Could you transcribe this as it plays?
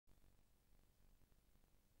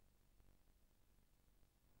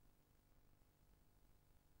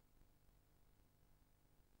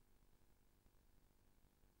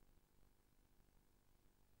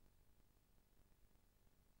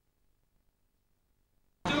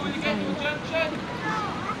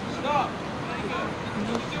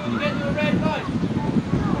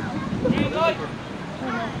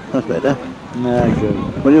That's better. Nah, good.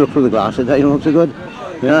 When you look through the glasses, that don't look so good.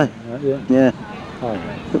 Yeah. Yeah.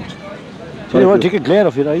 So you want to take a glare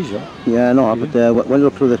off your eyes, yeah? Yeah, no, but when you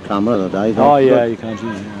look through the camera, the eyes. Oh yeah, you can't see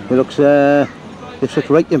it. It looks, it's such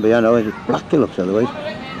right in, but I know it's black. It looks otherwise.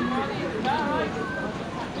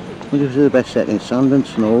 Which is the best setting? Sand and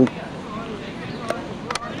snow.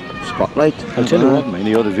 Spotlight. I'll tell you what, man,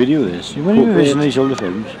 you ought to video this. When you visit these older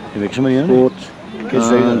films, you make some money on it. Kids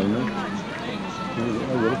say that,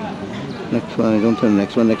 next one, I don't turn the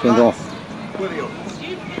next one, next one's off.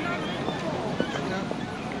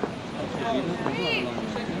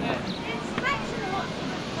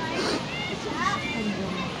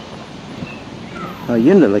 Oh,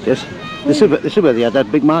 you know like this. This is where they had that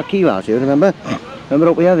big marquee last year, remember? Remember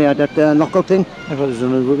up here they had that knockout thing? I thought it was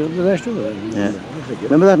another the rest of it. Yeah.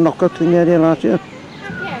 Remember that knockout thing they had here last year?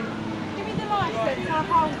 Yeah. Give me the license, I'll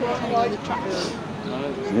hold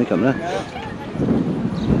it. Here you come there.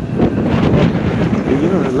 You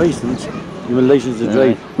know the license. You have a license to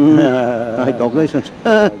drive. I dog license.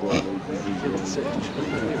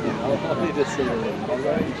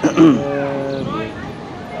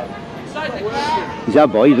 Is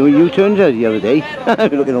that boy doing U-turns the other day?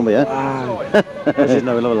 We're looking over here. This is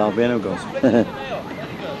now a little laugh, now goes.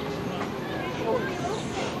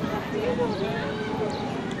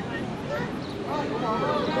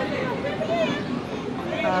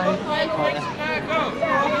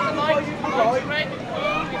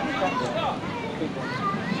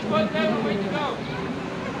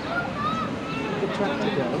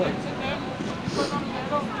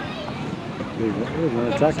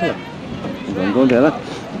 Tractor. Go there. I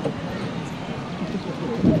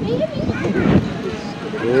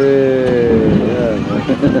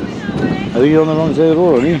think you're on the wrong side of the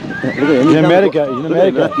road, aren't you? Look at him. He's in America. He's in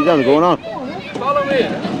America. He's having going on. Follow me.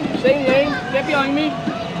 Stay lane. Get behind me.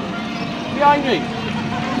 Behind me.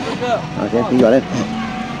 Okay, you got it.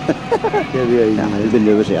 Yeah, he's been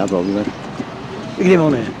nervous here, probably, man. Look at him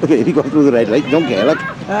on there. Look at him, he got through the red light, don't care, look.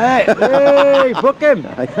 Hey, hey, book him.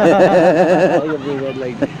 Red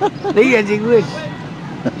light. He gets it good.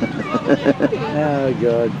 Oh,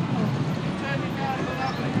 God.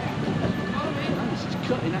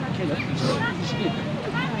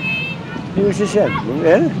 He was just said,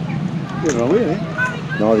 yeah? You're wrong with it.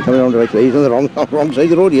 No, they're coming around the right way. He's on the wrong side of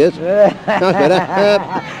the road, he is. That's better.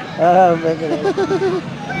 Oh,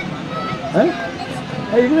 huh?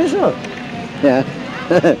 Are you going to show? Yeah.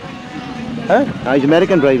 Huh? He's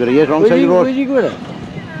American driver, he is, wrong side of the road. Where's he going to?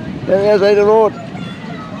 There's side of the road.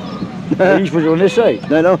 He's supposed to go on this side?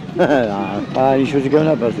 No. He's supposed to go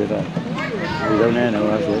up, that's it. He's down there now,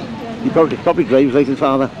 that's it. He probably drives like his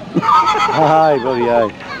father. Aye, bloody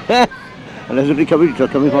aye. And there's a recovery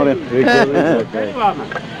truck coming for him.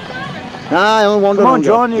 I don't want to. Come on,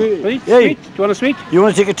 John. Hey, Sweet? Do you want a sweet? you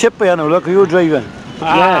want to take a tip by now? Look, you're driving.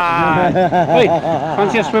 Wait,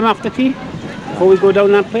 fancy a swim after tea? Before we go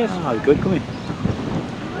down that place? Oh, good, come here.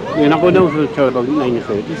 We're not going down until about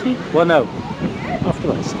 9:30, see? What now?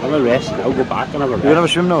 Afterwards. Have a rest, now go back and have a rest. You're going to have a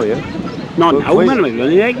swim now, yeah? Not Well, now, please. man. We're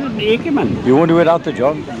only aching, man. You won't do it after,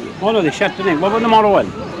 John? Oh no, they shut the name. What about tomorrow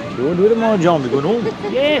one? You won't do it tomorrow, John. We're going home.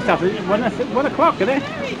 Yes, after 1 o'clock, isn't it?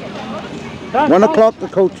 1 o'clock, the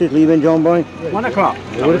coach is leaving, John boy. 1 o'clock.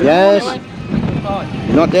 Yes.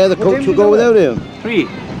 You're not there, the coach will go without him. 3.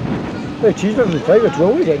 Wait, she's not going to drive it to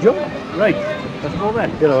always, eh, John? Right. Let's go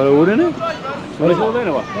then. Get out of the wood, innit? Let's go then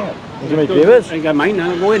or what? Did you make favours? I got mine,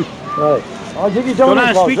 I'll go in. Right. I'll take you Do you down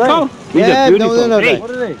want a sweet cow? These Yeah, are beautiful. no. Hey, What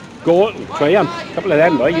are they? go, try them. A couple of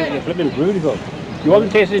them, right? You're flipping beautiful. You want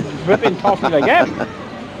to taste it flipping toffee like that?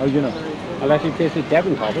 How do you know? I'll let you taste it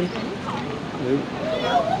Devon coffee.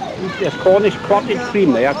 There's Cornish clotted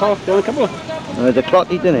cream there, I thought. Do you want a couple? The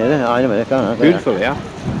clot eating here, I know, I can't. Beautiful, yeah?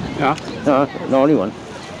 Yeah. No, the only one.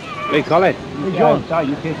 Hey, call it. Hey, John. Yeah,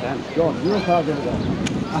 you taste them. John, you're a car driver.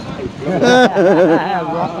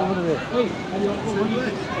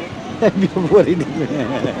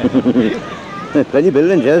 Plenty of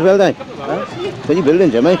buildings here as well, then. Plenty of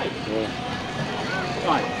buildings here, mate.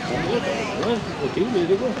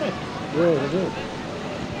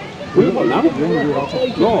 Beautiful now?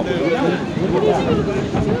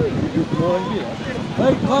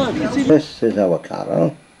 This is our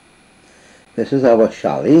Carol. This is our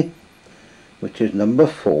Shally, which is number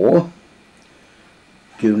 4,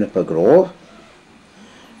 Juniper Grove.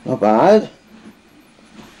 Not bad.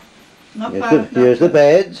 Not bad. Here's the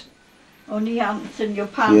beds. Only ants in your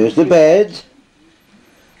pants. Here's the beds.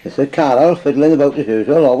 This is Carol fiddling about as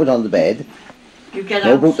usual, always on the bed. You get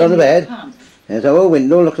No ants boots in on the your bed. pants. There's our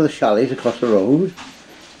window, look at the chalets across the road.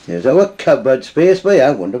 Here's our cupboard space by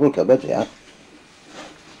here, wonderful cupboard here.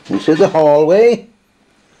 This is the hallway.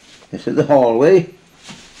 This is the hallway.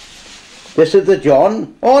 This is the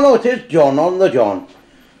John. Oh no, it is John on the John.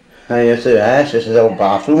 Here's the rest. This is our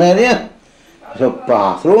bathroom area. This is our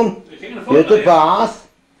bathroom. Here's the bath.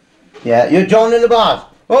 Yeah, you're John in the bath.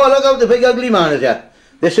 Oh, look out, the big ugly man is here.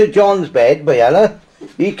 This is John's bed by here.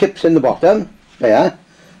 He keeps in the bottom. There.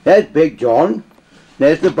 There's Big John.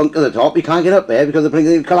 There's the bunk at the top. He can't get up there because the thing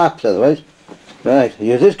will collapse otherwise. Right,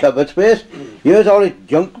 here's his cupboard space. Here's all his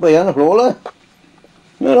junk by here on the floor. Look.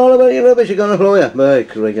 Not all about your rubbish you're on the floor here.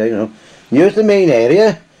 Right, you know. Here's the main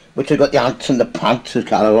area, which has got the ants and the pants, as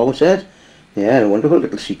Carol always said. Yeah, a wonderful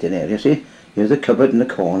little seating area, see? Here's the cupboard in the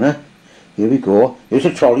corner. Here we go. Here's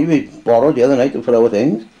a trolley we borrowed the other night for our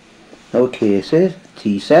things. Our cases,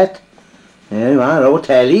 tea set. There we are, our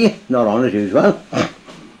telly, not on as usual.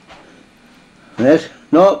 Yes,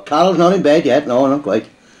 no, Carol's not in bed yet, no, not quite.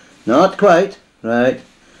 Not quite, right.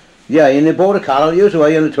 Yeah, and they bought a Carol used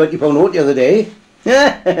away on a £20 note the other day.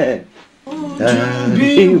 Yeah. Hey, what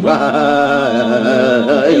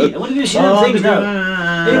have you seen on things now?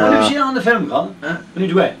 Hey, what have you seen on the film, Con? Huh? When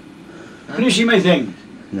you do it? Can you see my thing?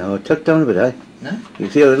 No, tuck down a bit, eh? No? You can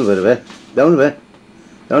see a little bit of it. Down a bit.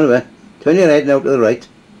 Down a bit. Turn your head now to the right.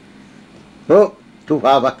 Oh, too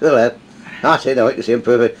far back to the left. That's it, now I can see him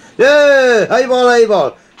perfect. Yeah, high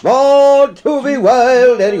ball. Born to be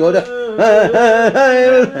wild. There you go.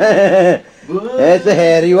 There's the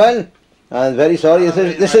hairy one. I'm very sorry,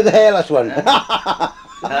 this is the hairless one.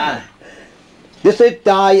 This is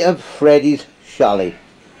Die of Freddy's Shally.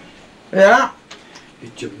 Yeah.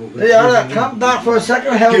 Yeah, come back for a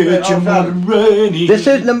second help. This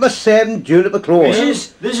is number 7, Juniper Close.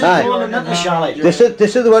 This is more than the Shally. This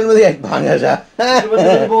is the one with the egg bangers, huh? This is what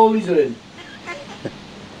the ballies are in.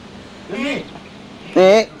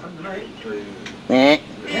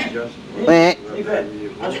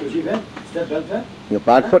 You're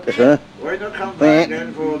bad foot, this one. Why not come back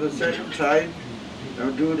again for the second time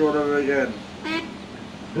and do it all over again?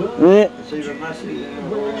 See the massive.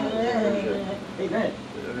 Hey, man.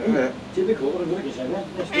 Typical, what I'm going to say, man.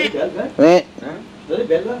 Let's do it, man. Let it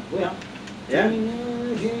better, we are. Yeah? Oh,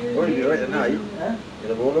 you'll be right tonight. You'll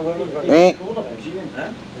have all of them.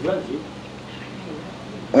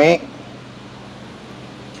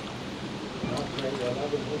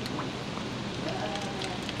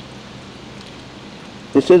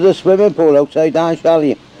 This is a swimming pool outside Dan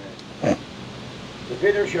Shally. A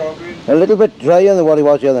bit of shopping. A little bit drier than what it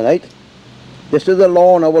was the other night. This is the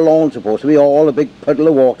lawn, our lawn's supposed to be all a big puddle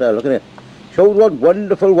of water, look at it. Shows what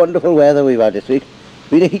wonderful, wonderful weather we've had this week.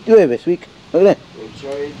 Been a heat wave this week, look at it.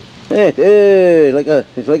 Outside.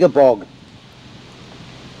 It's like a bog.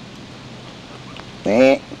 Look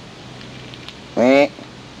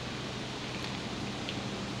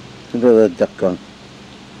at the duck gone.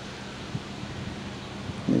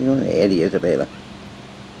 There he is, a bailer.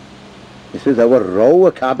 This is our row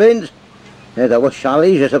of cabins. There's our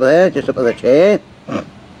chalet just up there, just up at the chair.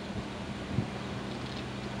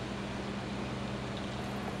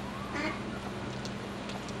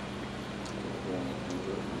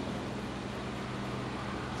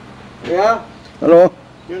 Yeah? Hello?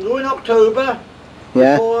 You can go in October.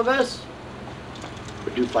 Yeah. 4 of us.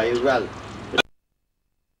 We'll do 5 as well.